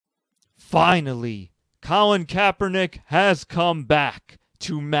Finally, Colin Kaepernick has come back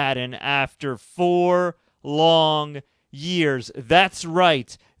to Madden after 4 long years. That's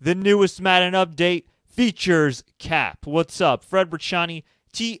right. The newest Madden update features Cap. What's up? Fred Richani,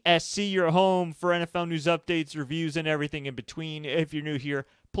 TSC, your home for NFL news updates, reviews, and everything in between. If you're new here,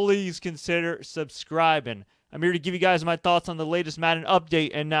 please consider subscribing. I'm here to give you guys my thoughts on the latest Madden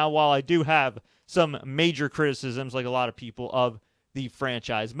update. And now, while I do have some major criticisms, like a lot of people, of the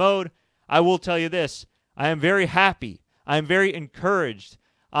franchise mode, I will tell you this. I am very happy. I am very encouraged.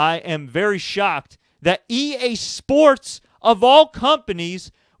 I am very shocked that EA Sports, of all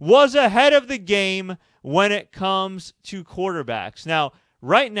companies, was ahead of the game when it comes to quarterbacks. Now,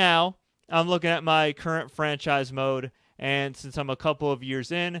 right now, I'm looking at my current franchise mode, and since I'm a couple of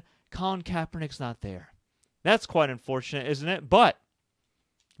years in, Colin Kaepernick's not there. That's quite unfortunate, isn't it? But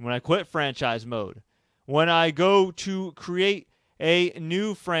when I quit franchise mode, when I go to create a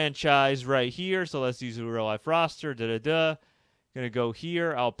new franchise right here, so let's use a real-life roster, Gonna go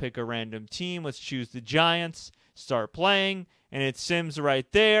here. I'll pick a random team. Let's choose the Giants. Start playing, and it sims right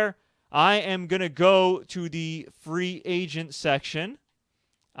there. I am going to go to the free agent section.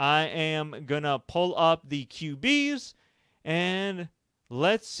 I am going to pull up the QBs, and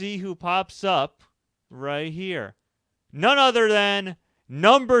let's see who pops up right here. None other than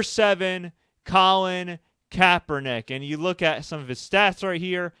number 7, Colin Kaepernick. And you look at some of his stats right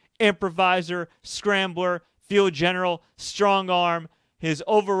here: improviser, scrambler, field general, strong arm. His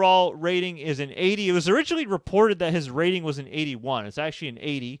overall rating is an 80. It was originally reported that his rating was an 81. It's actually an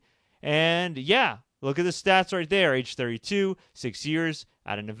 80. And yeah, look at the stats right there. Age 32, 6 years,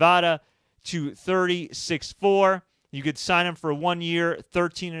 out of Nevada, 230, 6'4". You could sign him for 1 year,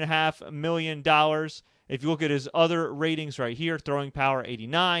 $13.5 million. If you look at his other ratings right here: throwing power,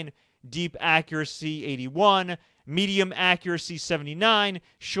 89. Deep accuracy, 81. Medium accuracy, 79.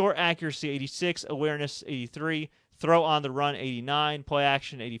 Short accuracy, 86. Awareness, 83. Throw on the run, 89. Play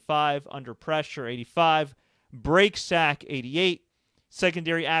action, 85. Under pressure, 85. Break sack, 88.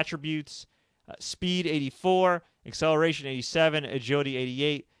 Secondary attributes: speed, 84. Acceleration, 87. Agility,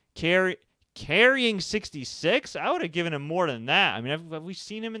 88. Carrying, 66. I would have given him more than that. I mean, have we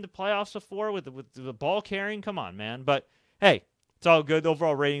seen him in the playoffs before with the ball carrying? Come on, man. But hey, it's all good. The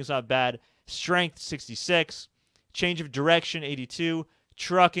overall rating's not bad. Strength, 66. Change of direction, 82.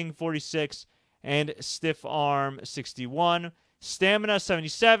 Trucking, 46. And stiff arm, 61. Stamina,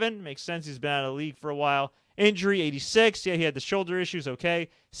 77. Makes sense. He's been out of the league for a while. Injury, 86. Yeah, he had the shoulder issues. Okay.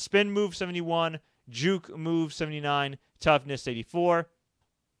 Spin move, 71. Juke move, 79. Toughness, 84.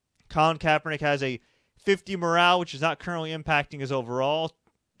 Colin Kaepernick has a 50 morale, which is not currently impacting his overall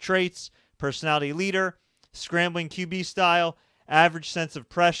traits. Personality leader. Scrambling QB style. Average sense of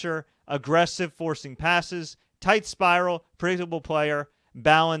pressure. Aggressive, forcing passes. Tight spiral. Predictable player.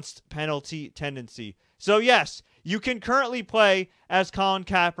 Balanced penalty tendency. So yes, you can currently play as Colin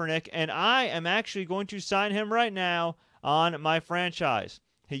Kaepernick, and I am actually going to sign him right now on my franchise.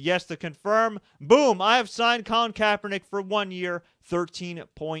 Yes, to confirm, boom, I have signed Colin Kaepernick for 1 year,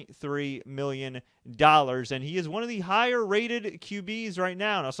 $13.3 million, and he is one of the higher rated QBs right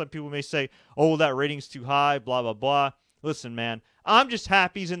now. Now, some people may say, oh, that rating's too high, blah, blah, blah. Listen, man, I'm just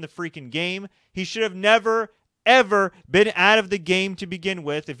happy he's in the freaking game. He should have never, ever been out of the game to begin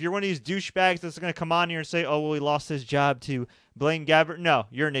with. If you're one of these douchebags that's going to come on here and say, oh, well, he lost his job to Blaine Gabbert, no,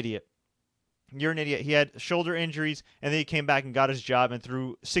 you're an idiot. You're an idiot. He had shoulder injuries, and then he came back and got his job and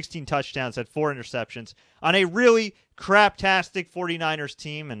threw 16 touchdowns, had 4 interceptions on a really craptastic 49ers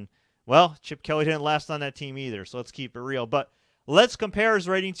team. And, well, Chip Kelly didn't last on that team either, so let's keep it real. But let's compare his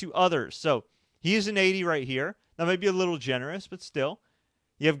rating to others. So he's an 80 right here. That might be a little generous, but still.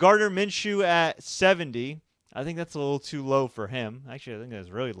 You have Gardner Minshew at 70. I think that's a little too low for him. Actually, I think that's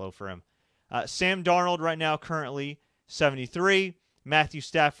really low for him. Sam Darnold right now currently 73. Matthew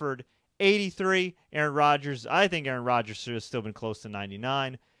Stafford, 83. Aaron Rodgers, I think Aaron Rodgers should have still been close to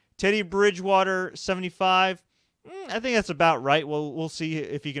 99. Teddy Bridgewater, 75. I think that's about right. Well, we'll see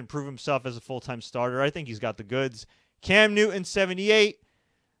if he can prove himself as a full-time starter. I think he's got the goods. Cam Newton, 78.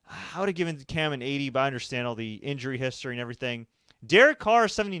 I would have given Cam an 80, but I understand all the injury history and everything. Derek Carr,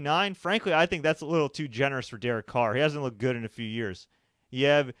 79. Frankly, I think that's a little too generous for Derek Carr. He hasn't looked good in a few years. You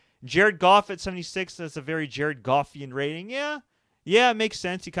have Jared Goff at 76. That's a very Jared Goffian rating. Yeah, it makes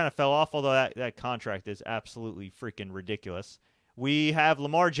sense. He kind of fell off, although that contract is absolutely freaking ridiculous. We have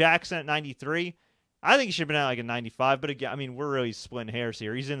Lamar Jackson at 93. I think he should have been at like a 95, but again, I mean, we're really splitting hairs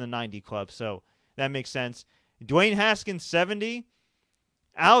here. He's in the 90 club, so that makes sense. Dwayne Haskins, 70.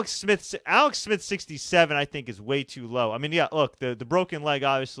 Alex Smith 67, I think, is way too low. I mean, yeah, look, the broken leg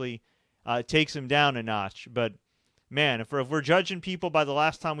obviously takes him down a notch, but man, if we're judging people by the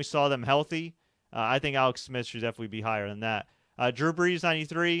last time we saw them healthy, I think Alex Smith should definitely be higher than that. Drew Brees,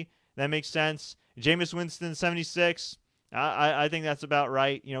 93. That makes sense. Jameis Winston, 76. I think that's about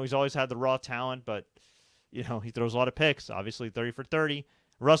right. You know, he's always had the raw talent, but, you know, he throws a lot of picks. Obviously, 30 for 30.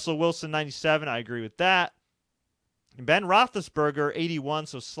 Russell Wilson, 97. I agree with that. Ben Roethlisberger, 81,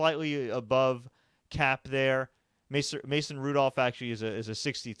 so slightly above cap there. Mason Rudolph actually is a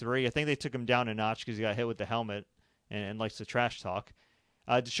 63. I think they took him down a notch because he got hit with the helmet and likes to trash talk.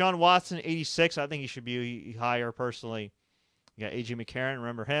 Deshaun Watson, 86. I think he should be higher personally. You got A.J. McCarron,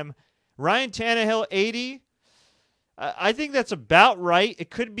 remember him. Ryan Tannehill, 80. I think that's about right. It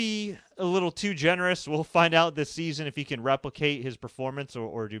could be a little too generous. We'll find out this season if he can replicate his performance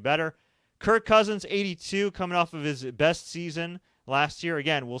or do better. Kirk Cousins, 82, coming off of his best season last year.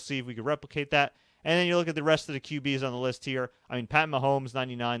 Again, we'll see if we can replicate that. And then you look at the rest of the QBs on the list here. I mean, Pat Mahomes,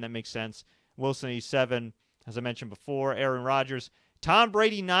 99, that makes sense. Wilson, 87, as I mentioned before. Aaron Rodgers. Tom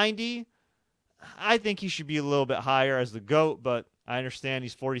Brady, 90. I think he should be a little bit higher as the GOAT, but I understand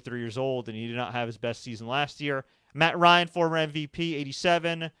he's 43 years old and he did not have his best season last year. Matt Ryan, former MVP,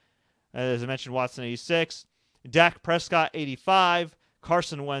 87. As I mentioned, Watson, 86. Dak Prescott, 85.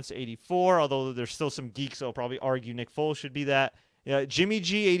 Carson Wentz, 84, although there's still some geeks that will probably argue Nick Foles should be that. Jimmy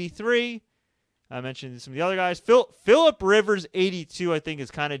G, 83. I mentioned some of the other guys. Phillip Rivers, 82, I think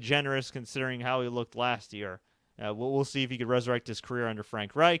is kind of generous considering how he looked last year. We'll see if he could resurrect his career under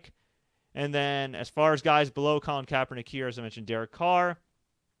Frank Reich. And then as far as guys below Colin Kaepernick here, as I mentioned, Derek Carr.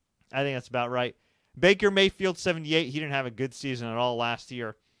 I think that's about right. Baker Mayfield, 78. He didn't have a good season at all last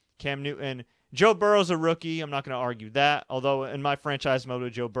year. Cam Newton. Joe Burrow's a rookie. I'm not going to argue that. Although in my franchise mode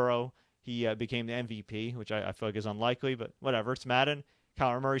with Joe Burrow, he became the MVP, which I feel like is unlikely, but whatever. It's Madden.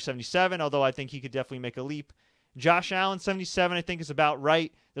 Kyler Murray, 77, although I think he could definitely make a leap. Josh Allen, 77, I think is about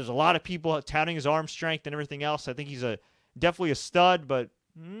right. There's a lot of people touting his arm strength and everything else. I think he's definitely a stud, but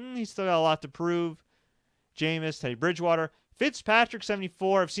he's still got a lot to prove. Jameis, Teddy Bridgewater. Fitzpatrick,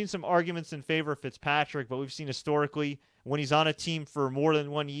 74. I've seen some arguments in favor of Fitzpatrick, but we've seen historically when he's on a team for more than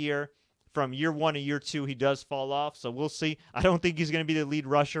 1 year, from year 1 to year 2, he does fall off. So we'll see. I don't think he's going to be the lead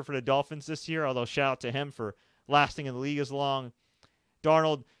rusher for the Dolphins this year, although shout out to him for lasting in the league as long.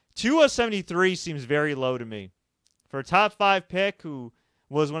 Darnold, Tua, 73 seems very low to me. For a top 5 pick who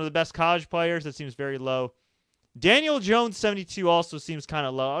was one of the best college players, that seems very low. Daniel Jones, 72, also seems kind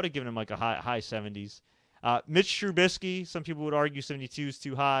of low. I would have given him like a high 70s. Mitch Trubisky, some people would argue 72 is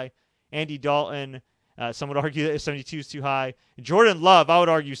too high. Andy Dalton, some would argue that 72 is too high. Jordan Love, I would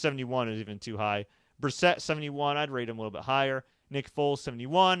argue 71 is even too high. Brissett, 71, I'd rate him a little bit higher. Nick Foles,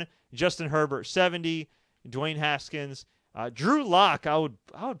 71. Justin Herbert, 70. Dwayne Haskins. Drew Lock, I would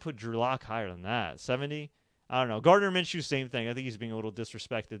put Drew Lock higher than that. 70? I don't know. Gardner Minshew, same thing. I think he's being a little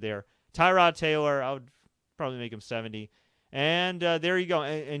disrespected there. Tyrod Taylor, I would probably make him 70. And there you go.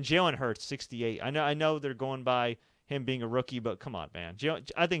 And Jalen Hurts, 68. I know they're going by him being a rookie, but come on, man.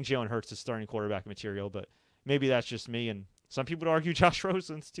 I think Jalen Hurts is starting quarterback material, but maybe that's just me. And some people would argue Josh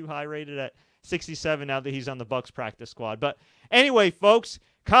Rosen's too high rated at 67 now that he's on the Bucs practice squad. But anyway, folks,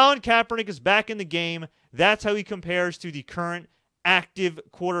 Colin Kaepernick is back in the game. That's how he compares to the current active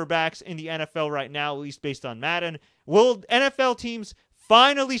quarterbacks in the NFL right now, at least based on Madden. Will NFL teams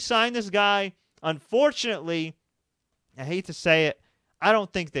finally sign this guy? Unfortunately, I hate to say it, I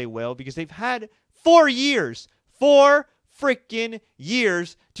don't think they will because they've had 4 years, 4 freaking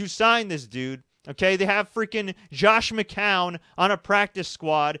years to sign this dude. Okay, they have freaking Josh McCown on a practice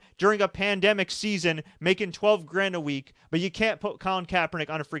squad during a pandemic season making $12,000 a week, but you can't put Colin Kaepernick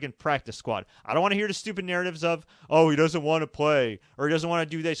on a freaking practice squad. I don't want to hear the stupid narratives of, oh, he doesn't want to play or he doesn't want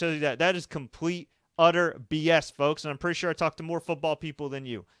to do this, do that. That is complete, utter BS, folks, and I'm pretty sure I talk to more football people than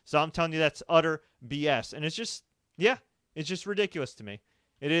you. So I'm telling you that's utter BS, and it's just, yeah, it's just ridiculous to me.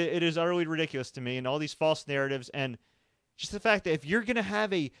 It is utterly ridiculous to me, and all these false narratives, and just the fact that if you're going to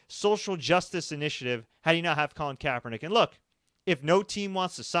have a social justice initiative, how do you not have Colin Kaepernick? And look, if no team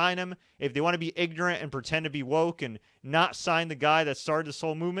wants to sign him, if they want to be ignorant and pretend to be woke and not sign the guy that started this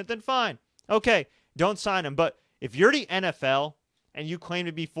whole movement, then fine. Okay, don't sign him. But if you're the NFL and you claim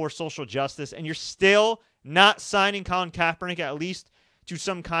to be for social justice and you're still not signing Colin Kaepernick at least to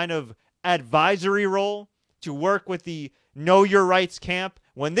some kind of advisory role to work with the Know Your Rights camp,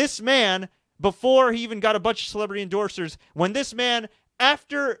 when this man, before he even got a bunch of celebrity endorsers, when this man,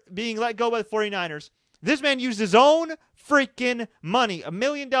 after being let go by the 49ers, this man used his own freaking money, $1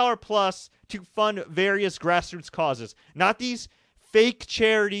 million plus, to fund various grassroots causes. Not these fake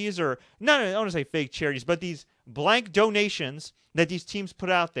charities or, no, I don't want to say fake charities, but these blank donations that these teams put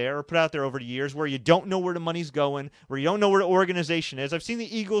out there over the years where you don't know where the money's going, where you don't know where the organization is. I've seen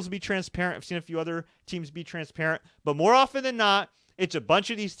the Eagles be transparent. I've seen a few other teams be transparent. But more often than not, it's a bunch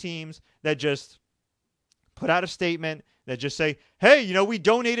of these teams that just put out a statement that just say, hey, we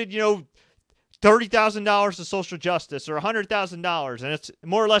donated, $30,000 to social justice or $100,000, and it's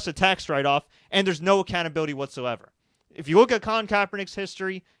more or less a tax write-off, and there's no accountability whatsoever. If you look at Colin Kaepernick's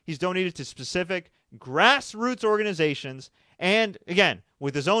history, he's donated to specific grassroots organizations, and again,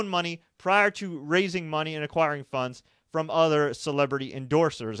 with his own money prior to raising money and acquiring funds from other celebrity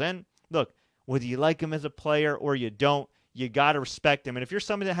endorsers. And look, whether you like him as a player or you don't, you got to respect him. And if you're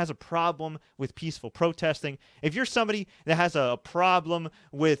somebody that has a problem with peaceful protesting, if you're somebody that has a problem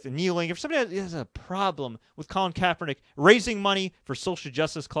with kneeling, if somebody that has a problem with Colin Kaepernick raising money for social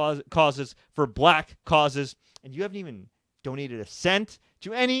justice causes, for black causes, and you haven't even donated a cent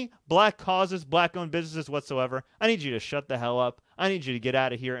to any black causes, black-owned businesses whatsoever, I need you to shut the hell up. I need you to get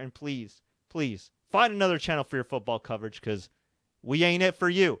out of here. And please, please, find another channel for your football coverage, because we ain't it for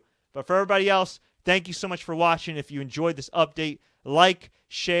you. But for everybody else, thank you so much for watching. If you enjoyed this update, like,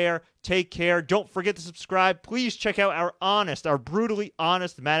 share, take care. Don't forget to subscribe. Please check out our brutally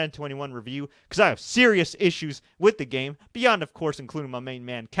honest Madden 21 review, because I have serious issues with the game, beyond, of course, including my main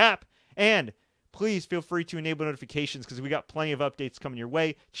man, Cap. And please feel free to enable notifications, because we got plenty of updates coming your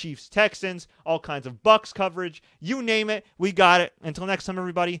way. Chiefs, Texans, all kinds of Bucks coverage. You name it, we got it. Until next time,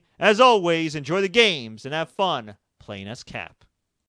 everybody, as always, enjoy the games and have fun playing as Cap.